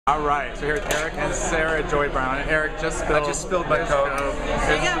All right, so here's Eric and Sarah Joy Brown. And Eric just spilled. I just spilled my Coke.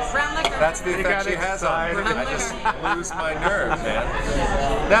 There you go, brown liquor. That's the effect she has on me. I just lose my nerve,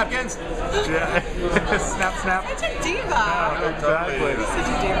 man. Napkins. Yeah. Snap, snap. Such a diva. No, exactly. Such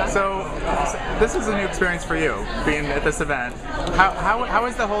a diva. So this is a new experience for you, being at this event. How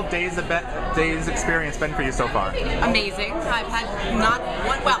has the whole day's experience been for you so far? Amazing. I've had not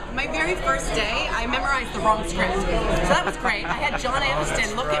one. Well, my very first day, I memorized the wrong script, so that was great. I had John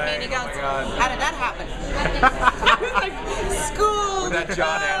Aniston look at me and he goes, "How did that happen?" I was like, "School." With that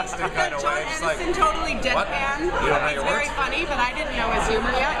John Aniston kind of way. John Aniston totally deadpan. It's very funny, but I didn't know his humor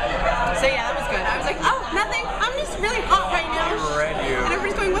yet. So yeah, that was good. I was like, "Oh, nothing. I'm just really hot right now." And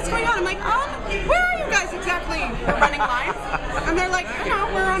everybody's going, "What's going on?" I'm like, where are you guys exactly?" We're running lines, and they're like,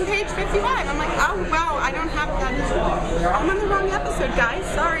 "We're on page 55." I'm like, "Oh wow, I don't have that. I'm on the wrong episode, guys.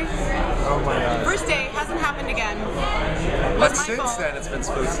 Sorry." Oh my God. First day hasn't happened again. But since then, it's been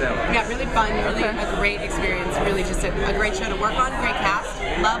smooth sailing. Yeah, really fun, really a great experience, really just a great show to work on, great cast,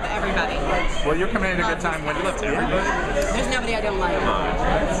 love everybody. Well, you're coming in at a good time when you love everybody. There's nobody I don't like.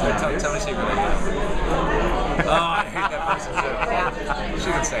 Tell me secretly. Oh, I hate that person too. Yeah. She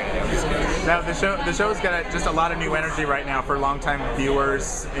didn't say anything. Now the show's got just a lot of new energy right now for longtime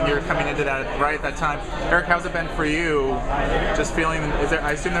viewers, and you're coming into that right at that time. Eric, how's it been for you? Just feeling,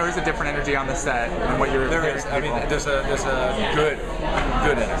 I assume there is a different energy on the set than what you're. There is. I mean, there's a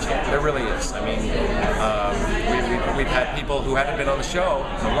good energy. There really is. I mean, we've had people who haven't been on the show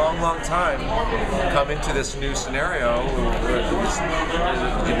in a long time come into this new scenario. There's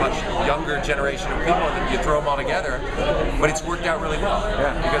a much younger generation of people, and you throw them all together. But it's worked out really well.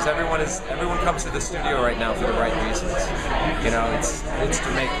 Yeah. Because everyone comes to the studio right now for the right reasons. You know, it's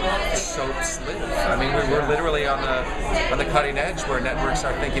to make soaps live. I mean, we're literally on the cutting edge where networks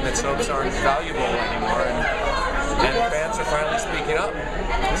are thinking that soaps aren't valuable anymore, and fans are finally speaking up.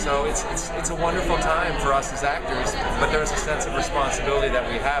 So it's a wonderful time for us as actors, but there's a sense of responsibility that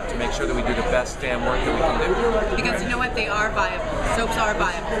we have to make sure that we do the best damn work that we can do. Because you know what? They are viable. Soaps are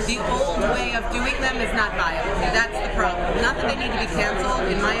viable. The old way of doing them is not viable. That's the problem. Not that they need to be canceled,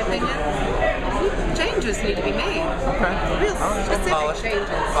 in my opinion. Changes need to be made. Okay. Real specific changes.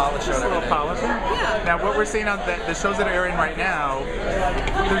 Polish on A little everything. polishing. Yeah. Now, what we're seeing on the shows that are airing right now,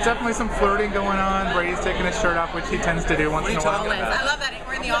 there's definitely some flirting going on. Brady's taking his shirt off, which he tends to do once in a while. Always. I love that.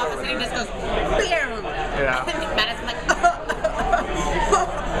 We're in the office and he just goes, BAM! Yeah. And Madison's like,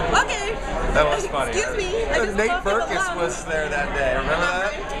 okay. That was funny. Excuse me. I just Nate love people Berkus alone. was there that day. Remember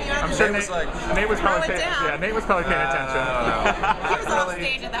that? I'm sure Nate was like, Nate was probably Throw it paying. down. Yeah, Nate was probably paying attention. He was off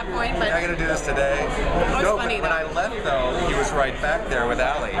stage at that point, but I gotta do this today. was No, funny, but when I though. left though, he was right back there with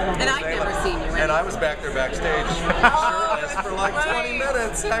Allie. And I'd never seen you. And I was back there backstage, shirtless for like 20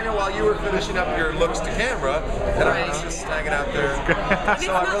 minutes, hanging while you were finishing up your looks to camera, and I was just hanging out there.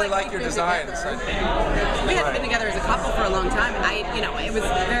 So I really like your designs. We hadn't been together as a couple for a long time, and it was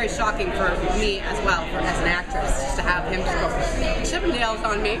very shocking for me as well, as an actress, just to have him just go Chippendales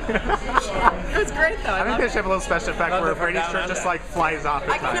on me. It was great though. I think they should have a little special effect where Brady's shirt just like flies off.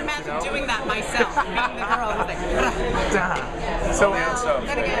 I can imagine doing that myself. Being the girl who's like,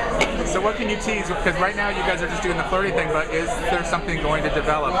 So what can you tease? Because right now you guys are just doing the flirty thing, but is there something going to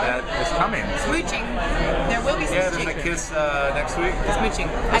develop that is coming? smooching. There will be some Yeah, there's a kiss next week. smooching.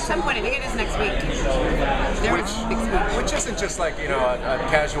 At some point, I think it is next week. There will be big smooch. Which isn't just like, a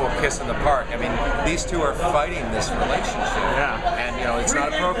casual kiss in the park. I mean, these two are fighting this relationship. Yeah. And, it's not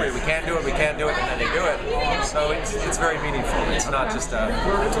appropriate. We can't do it, and then they do it. So it's very meaningful. It's not just they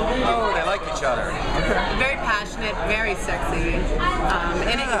like each other. Very passionate, very sexy, and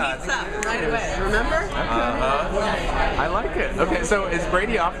it heats up right away. Remember? I like it. Okay, so is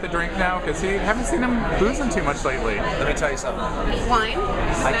Brady off the drink now? Because I haven't seen him boozing too much lately. Let me tell you something. Wine.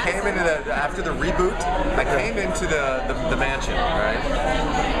 I came into after the reboot, I came into the mansion, right?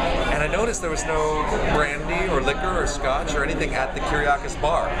 And I noticed there was no brandy or liquor or scotch or anything at the Kyriakis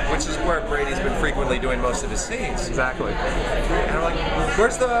bar, which is where Brady's been frequently doing most of his scenes. Exactly. And I'm like,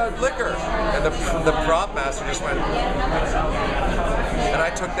 where's the liquor? And the prop master just went, and I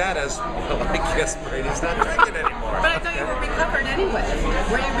took that as, I guess Brady's not drinking anymore. But I thought you were recovered anyway.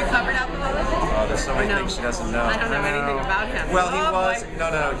 Were you recovered alcoholic? Oh, there's so many No. things she doesn't know. I don't know anything about him. Well, he Oh, was, boy.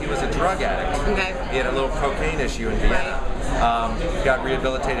 no, he was a drug addict. Okay. He had a little cocaine issue in Vienna. Got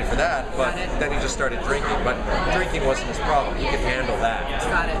rehabilitated for that, but Got it. then he just started drinking. But drinking wasn't his problem. He could handle that.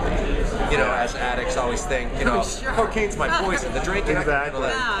 Got it. As addicts always think, Sure. cocaine's my poison. The drinking, I can handle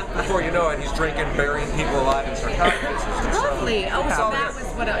that. Yeah. Before you know it, he's drinking, burying people alive in sarcophaguses. And Lovely. Oh, so all that that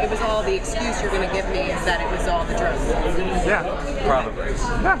was what it was all the excuse you're going to give me is that it was all the drugs. Yeah. Probably.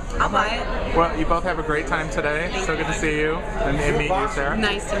 Yeah. I'll buy it. Well, you both have a great time today. So good to see you and meet you, Sarah.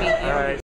 Nice to meet you. All right.